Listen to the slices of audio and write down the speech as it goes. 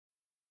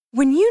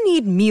When you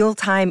need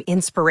mealtime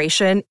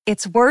inspiration,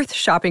 it's worth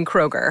shopping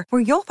Kroger,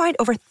 where you'll find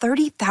over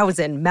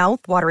 30,000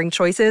 mouth-watering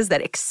choices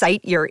that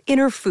excite your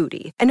inner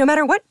foodie. And no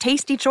matter what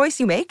tasty choice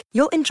you make,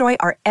 you'll enjoy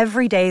our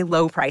everyday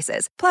low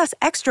prices, plus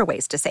extra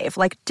ways to save,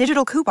 like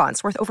digital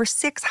coupons worth over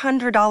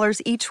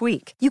 $600 each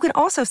week. You can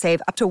also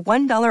save up to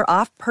 $1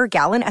 off per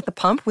gallon at the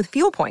pump with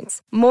fuel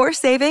points. More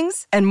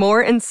savings and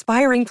more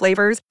inspiring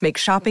flavors make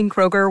shopping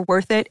Kroger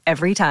worth it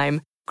every time.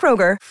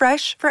 Kroger,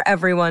 fresh for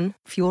everyone.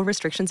 Fuel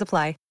restrictions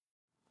apply.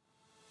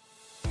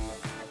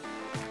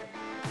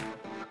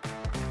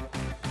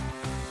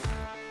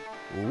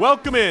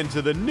 Welcome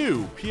into the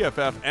new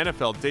PFF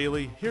NFL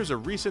Daily. Here's a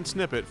recent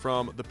snippet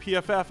from the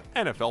PFF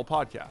NFL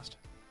podcast.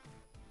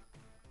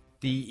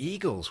 The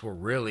Eagles were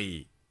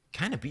really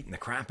kind of beating the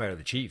crap out of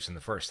the Chiefs in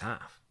the first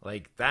half.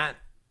 Like, that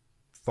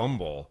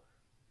fumble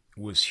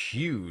was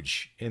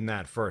huge in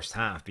that first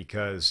half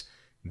because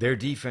their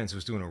defense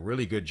was doing a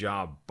really good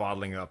job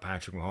bottling up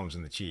Patrick Mahomes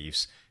and the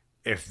Chiefs.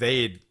 If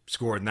they had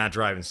scored in that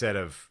drive instead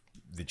of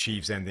the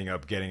Chiefs ending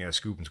up getting a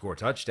scoop and score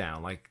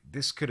touchdown, like,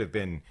 this could have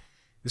been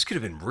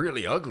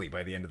really ugly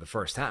by the end of the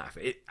first half.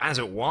 As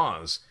it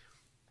was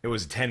a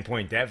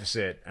 10-point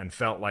deficit and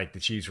felt like the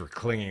Chiefs were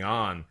clinging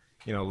on,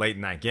 late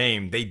in that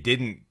game.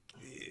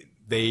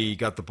 They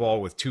got the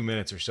ball with 2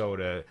 minutes or so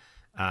to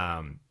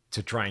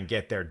try and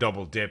get their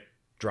double dip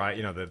drive.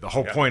 The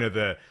whole point of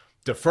the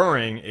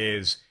deferring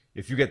is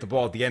if you get the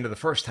ball at the end of the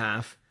first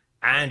half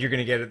and you're going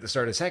to get it at the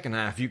start of the second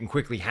half, you can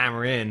quickly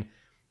hammer in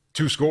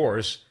 2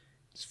 scores,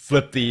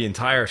 flip the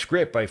entire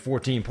script by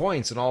 14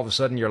 points, and all of a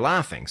sudden you're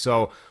laughing.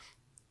 So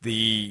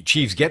the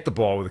Chiefs get the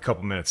ball with a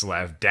couple minutes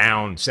left,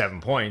 down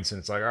 7 points, and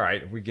it's like, all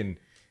right, we can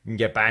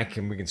get back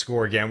and we can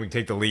score again. We can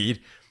take the lead.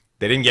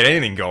 They didn't get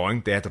anything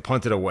going. They had to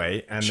punt it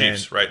away. And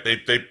Chiefs, right?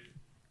 They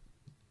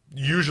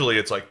usually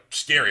it's like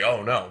scary.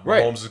 Oh no,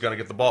 Mahomes is going to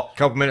get the ball.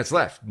 Couple minutes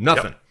left,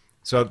 nothing. Yep.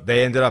 So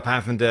they ended up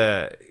having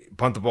to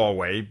punt the ball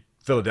away.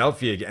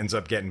 Philadelphia ends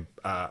up getting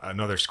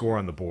another score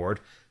on the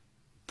board,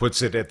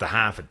 puts it at the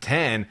half at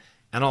 10,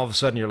 and all of a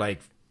sudden you're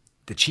like,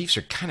 the Chiefs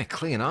are kind of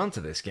clinging on to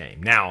this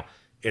game now.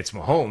 It's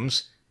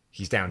Mahomes.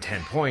 He's down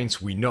 10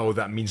 points. We know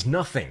that means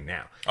nothing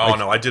now. Oh,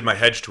 no, I did my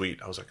hedge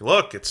tweet. I was like,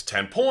 look, it's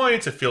 10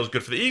 points. It feels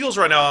good for the Eagles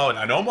right now. And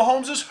I know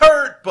Mahomes is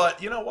hurt, but,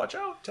 watch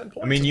out. 10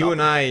 points. I mean, you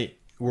and I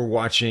were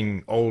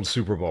watching old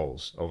Super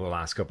Bowls over the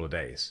last couple of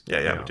days.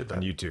 Yeah, we did that.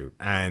 On YouTube.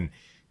 And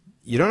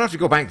you don't have to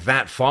go back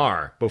that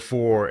far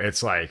before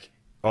it's like,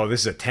 oh, this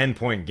is a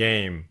 10-point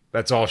game.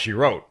 That's all she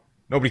wrote.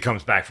 Nobody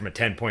comes back from a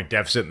 10-point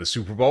deficit in the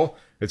Super Bowl.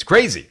 It's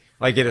crazy.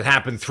 Like, it had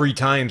happened 3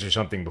 times or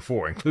something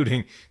before,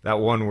 including that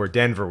one where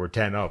Denver were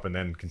 10 up and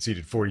then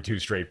conceded 42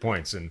 straight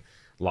points and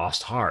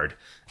lost hard.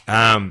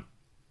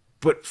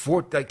 But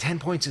 10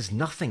 points is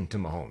nothing to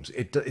Mahomes.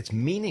 It's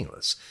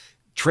meaningless.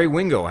 Trey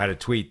Wingo had a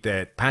tweet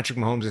that Patrick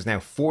Mahomes is now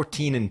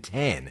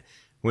 14-10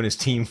 when his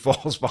team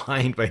falls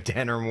behind by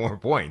 10 or more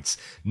points.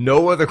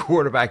 No other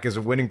quarterback has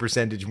a winning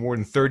percentage more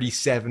than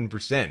 37%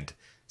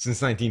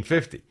 since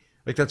 1950.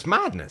 Like, that's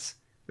madness.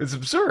 It's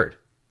absurd.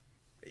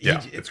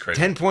 Yeah, it's crazy.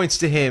 10 points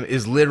to him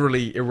is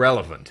literally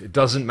irrelevant. It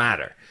doesn't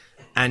matter.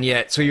 And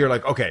yet, so you're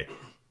like, okay,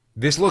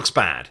 this looks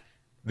bad.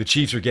 The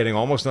Chiefs are getting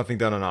almost nothing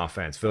done on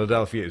offense.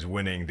 Philadelphia is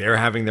winning. They're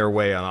having their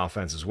way on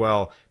offense as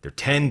well. They're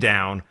 10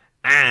 down,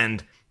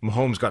 and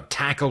Mahomes got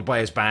tackled by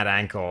his bad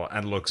ankle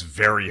and looks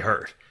very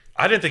hurt.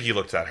 I didn't think he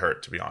looked that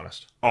hurt, to be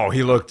honest. Oh,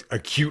 he looked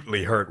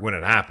acutely hurt when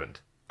it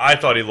happened. I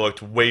thought he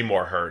looked way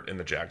more hurt in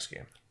the Jags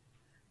game.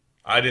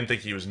 I didn't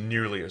think he was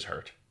nearly as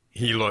hurt.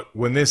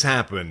 When this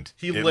happened,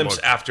 he limps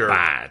after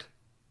bad.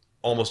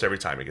 Almost every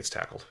time he gets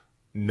tackled.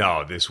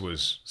 No, this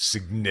was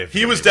significant.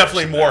 He was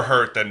definitely more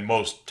hurt than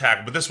most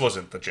tackled, but this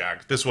wasn't the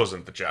Jags.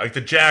 Like,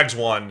 the Jags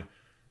one,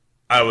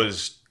 I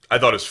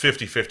thought it was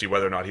 50-50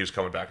 whether or not he was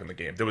coming back in the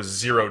game. There was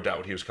zero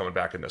doubt he was coming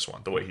back in this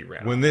one, the way he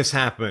ran. When this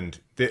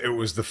happened, it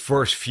was the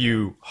first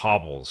few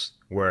hobbles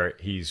where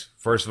he's,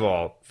 first of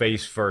all,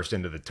 face first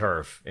into the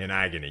turf in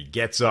agony,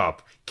 gets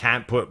up,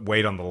 can't put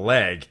weight on the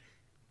leg,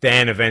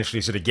 then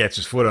eventually sort of gets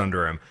his foot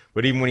under him.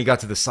 But even when he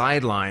got to the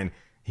sideline,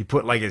 he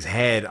put like his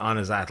head on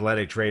his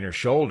athletic trainer's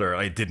shoulder.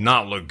 It did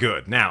not look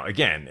good. Now,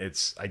 again,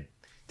 I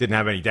didn't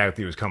have any doubt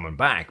that he was coming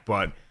back,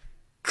 but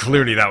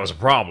clearly that was a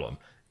problem.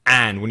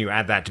 And when you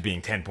add that to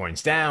being 10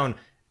 points down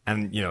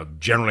and,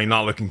 generally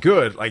not looking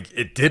good,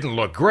 it didn't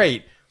look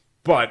great,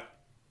 but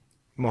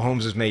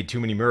Mahomes has made too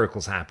many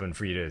miracles happen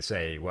for you to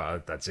say,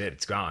 well, that's it,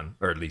 it's gone.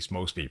 Or at least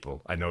most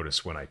people. I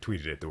noticed when I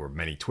tweeted it, there were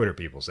many Twitter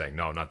people saying,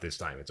 no, not this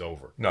time, it's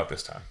over. Not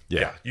this time.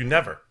 Yeah. You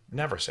never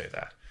say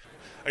that.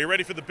 Are you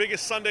ready for the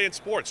biggest Sunday in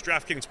sports?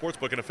 DraftKings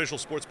Sportsbook, an official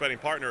sports betting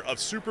partner of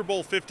Super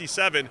Bowl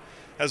 57,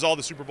 has all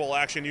the Super Bowl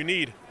action you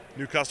need.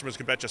 New customers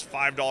can bet just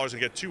 $5 and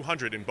get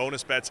 $200 in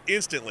bonus bets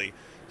instantly.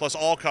 Plus,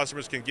 all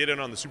customers can get in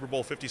on the Super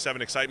Bowl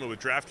 57 excitement with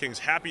DraftKings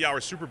Happy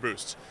Hour Super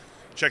Boosts.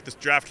 Check the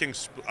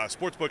DraftKings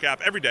Sportsbook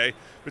app every day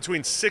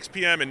between 6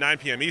 p.m. and 9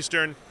 p.m.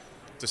 Eastern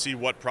to see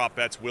what prop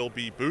bets will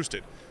be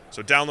boosted.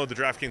 So download the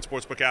DraftKings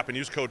Sportsbook app and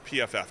use code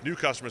PFF. New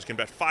customers can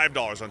bet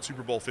 $5 on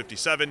Super Bowl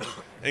 57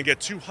 and get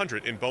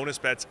 $200 in bonus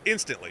bets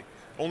instantly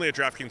only at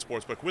DraftKings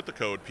Sportsbook with the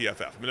code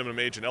PFF. Minimum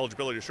age and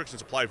eligibility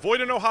restrictions apply. Void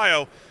in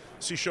Ohio.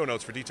 See show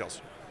notes for details.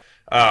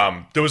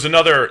 There was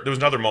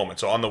another moment.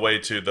 So on the way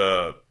to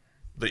the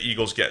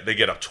Eagles get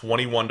up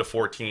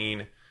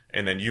 21-14,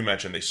 and then you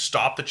mentioned they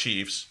stop the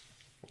Chiefs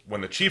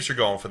when the Chiefs are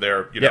going for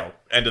their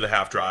end of the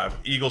half drive.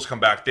 Eagles come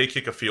back, they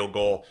kick a field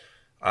goal.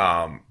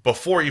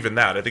 Before even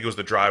that, I think it was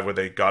the drive where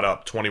they got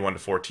up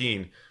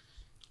 21-14.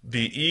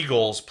 The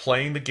Eagles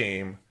playing the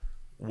game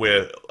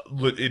with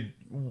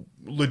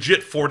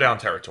legit 4-down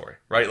territory,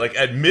 right? Like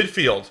at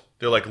midfield,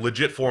 they're like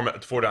legit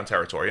 4-down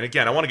territory. And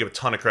again, I want to give a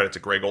ton of credit to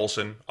Greg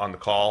Olsen on the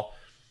call.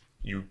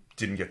 You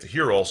didn't get to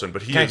hear Olsen,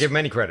 but can't give him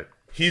any credit.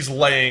 He's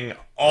laying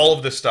all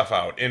of this stuff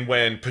out. And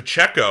when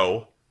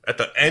Pacheco at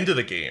the end of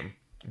the game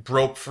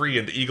broke free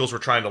and the Eagles were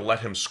trying to let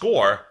him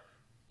score,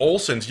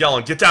 Olsen's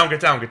yelling, "Get down, get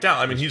down, get down."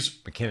 I mean, he's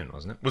McKinnon,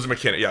 wasn't it? Was it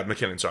McKinnon? Yeah,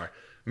 McKinnon. Sorry,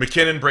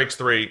 McKinnon breaks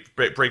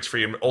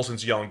free, and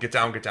Olsen's yelling, "Get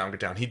down, get down, get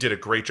down." He did a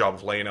great job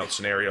of laying out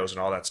scenarios and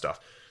all that stuff.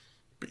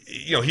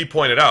 He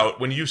pointed out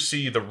when you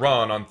see the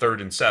run on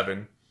 3rd and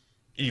 7,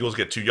 Eagles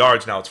get 2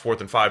 yards. Now it's 4th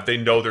and 5. They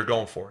know they're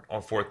going for it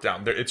on 4th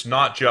down. It's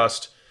not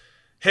just,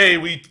 hey,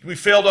 we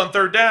failed on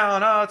 3rd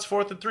down. It's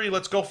 4th and 3.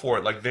 Let's go for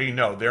it. Like they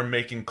know they're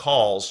making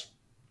calls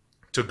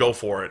to go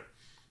for it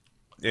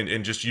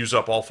and just use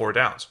up all 4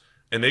 downs.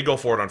 And they go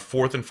for it on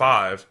 4th and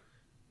 5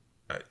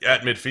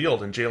 at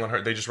midfield, and Jalen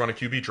Hurts, they just run a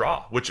QB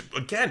draw, which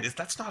again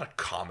that's not a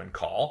common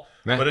call,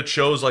 but it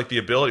shows like the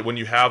ability when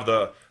you have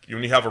a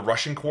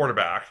rushing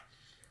quarterback.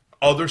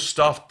 Other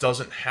stuff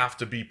doesn't have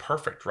to be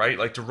perfect, right?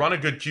 Like to run a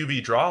good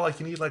QB draw, like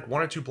you need like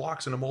 1 or 2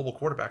 blocks in a mobile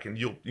quarterback, and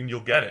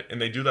you'll get it. And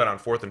they do that on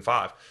 4th and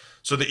 5.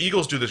 So the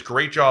Eagles do this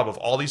great job of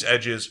all these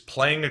edges,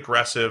 playing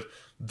aggressive.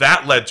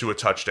 That led to a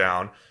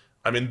touchdown.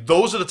 I mean,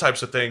 those are the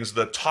types of things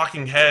the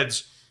talking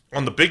heads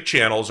on the big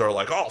channels are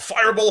like, "Oh,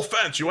 fireball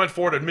offense, you went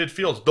for it at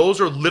midfield." Those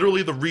are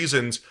literally the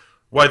reasons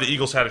why the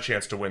Eagles had a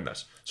chance to win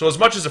this. So as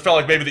much as it felt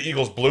like maybe the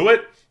Eagles blew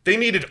it, they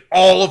needed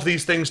all of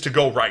these things to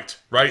go right?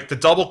 The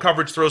double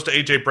coverage throws to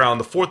A.J. Brown,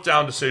 the 4th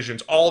down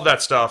decisions, all of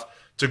that stuff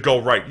to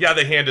go right. Yeah,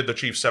 they handed the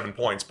Chiefs 7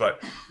 points,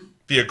 but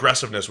the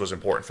aggressiveness was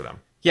important for them.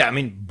 Yeah, I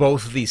mean,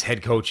 both of these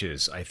head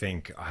coaches, I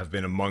think, have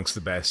been amongst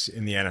the best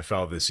in the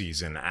NFL this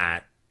season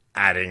at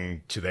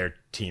adding to their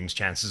team's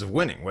chances of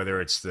winning, whether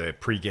it's the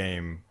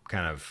pregame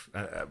kind of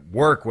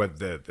work with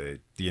the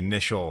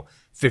initial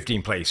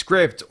 15-play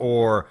script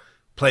or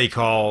play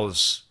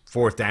calls,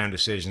 4th down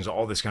decisions,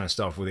 all this kind of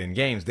stuff within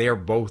games. They are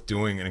both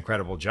doing an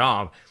incredible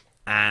job,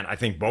 and I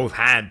think both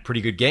had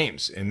pretty good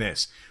games in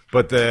this.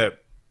 But the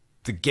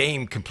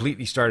game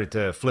completely started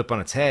to flip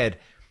on its head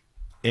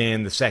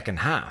in the second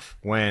half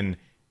when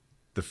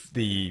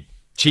the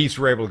Chiefs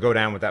were able to go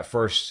down with that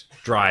first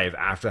drive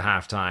after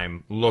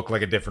halftime, look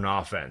like a different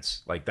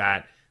offense. Like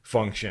that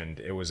functioned.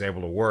 It was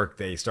able to work.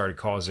 They started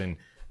causing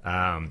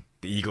the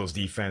Eagles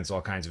defense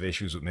all kinds of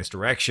issues with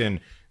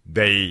misdirection.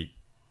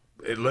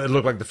 It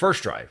looked like the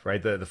first drive,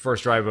 right? The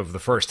first drive of the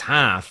first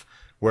half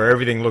where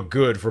everything looked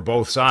good for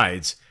both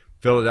sides.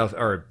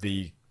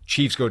 The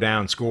Chiefs go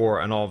down, score,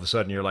 and all of a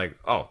sudden you're like,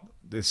 oh,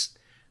 this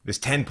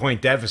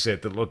 10-point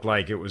deficit that looked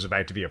like it was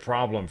about to be a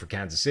problem for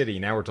Kansas City.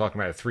 Now we're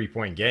talking about a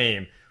 3-point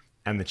game,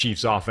 and the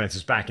Chiefs' offense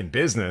is back in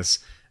business.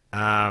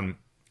 And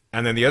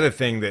then the other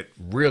thing that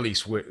really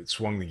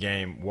swung the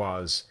game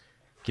was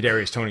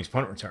Kadarius Toney's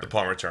punt return. The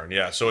punt return,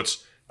 yeah. So it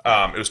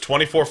was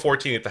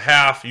 24-14 at the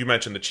half. You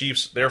mentioned the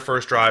Chiefs, their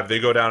first drive, they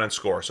go down and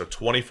score. So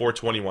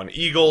 24-21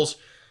 Eagles.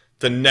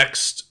 The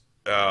next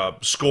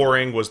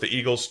scoring was the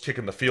Eagles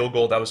kicking the field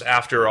goal. That was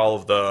after all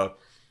of the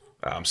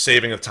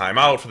saving of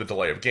timeout for the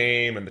delay of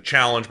game and the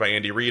challenge by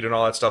Andy Reid and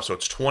all that stuff. So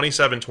it's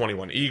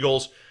 27-21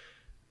 Eagles.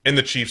 And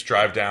the Chiefs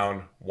drive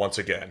down once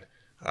again.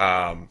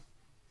 And,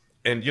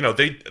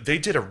 they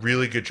did a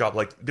really good job.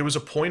 Like, there was a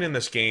point in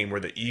this game where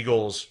the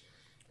Eagles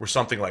were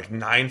something like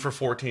 9 for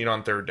 14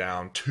 on 3rd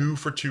down, 2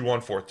 for 2 on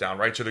 4th down,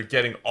 right? So they're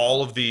getting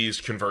all of these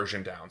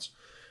conversion downs.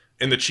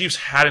 And the Chiefs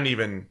hadn't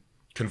even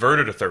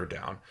converted a 3rd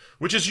down,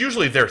 which is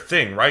usually their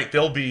thing, right?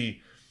 They'll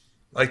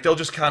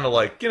just kind of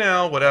like,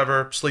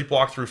 whatever,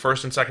 sleepwalk through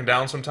 1st and 2nd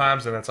down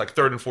sometimes, and it's like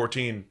 3rd and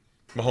 14,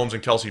 Mahomes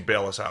and Kelsey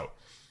bail us out.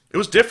 It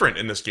was different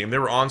in this game. They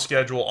were on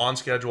schedule,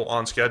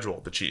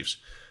 the Chiefs.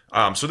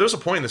 So there was a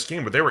point in this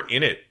game where they were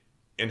in it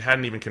and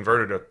hadn't even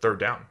converted a 3rd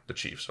down, the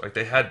Chiefs. Like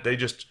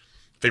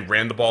they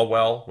ran the ball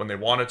well when they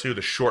wanted to.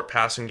 The short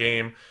passing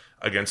game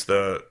against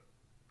the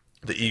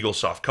Eagles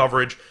soft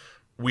coverage.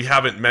 We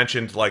haven't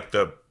mentioned like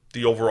the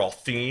overall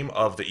theme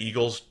of the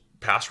Eagles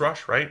pass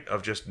rush, right?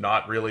 Of just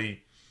not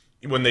really,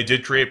 when they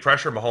did create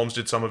pressure, Mahomes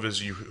did some of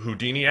his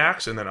Houdini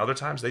acts, and then other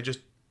times they just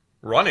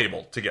were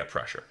unable to get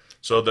pressure.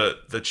 So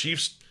the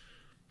Chiefs'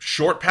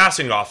 short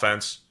passing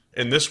offense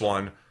in this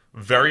one,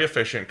 very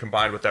efficient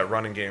combined with that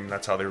running game.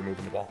 That's how they were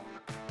moving the ball.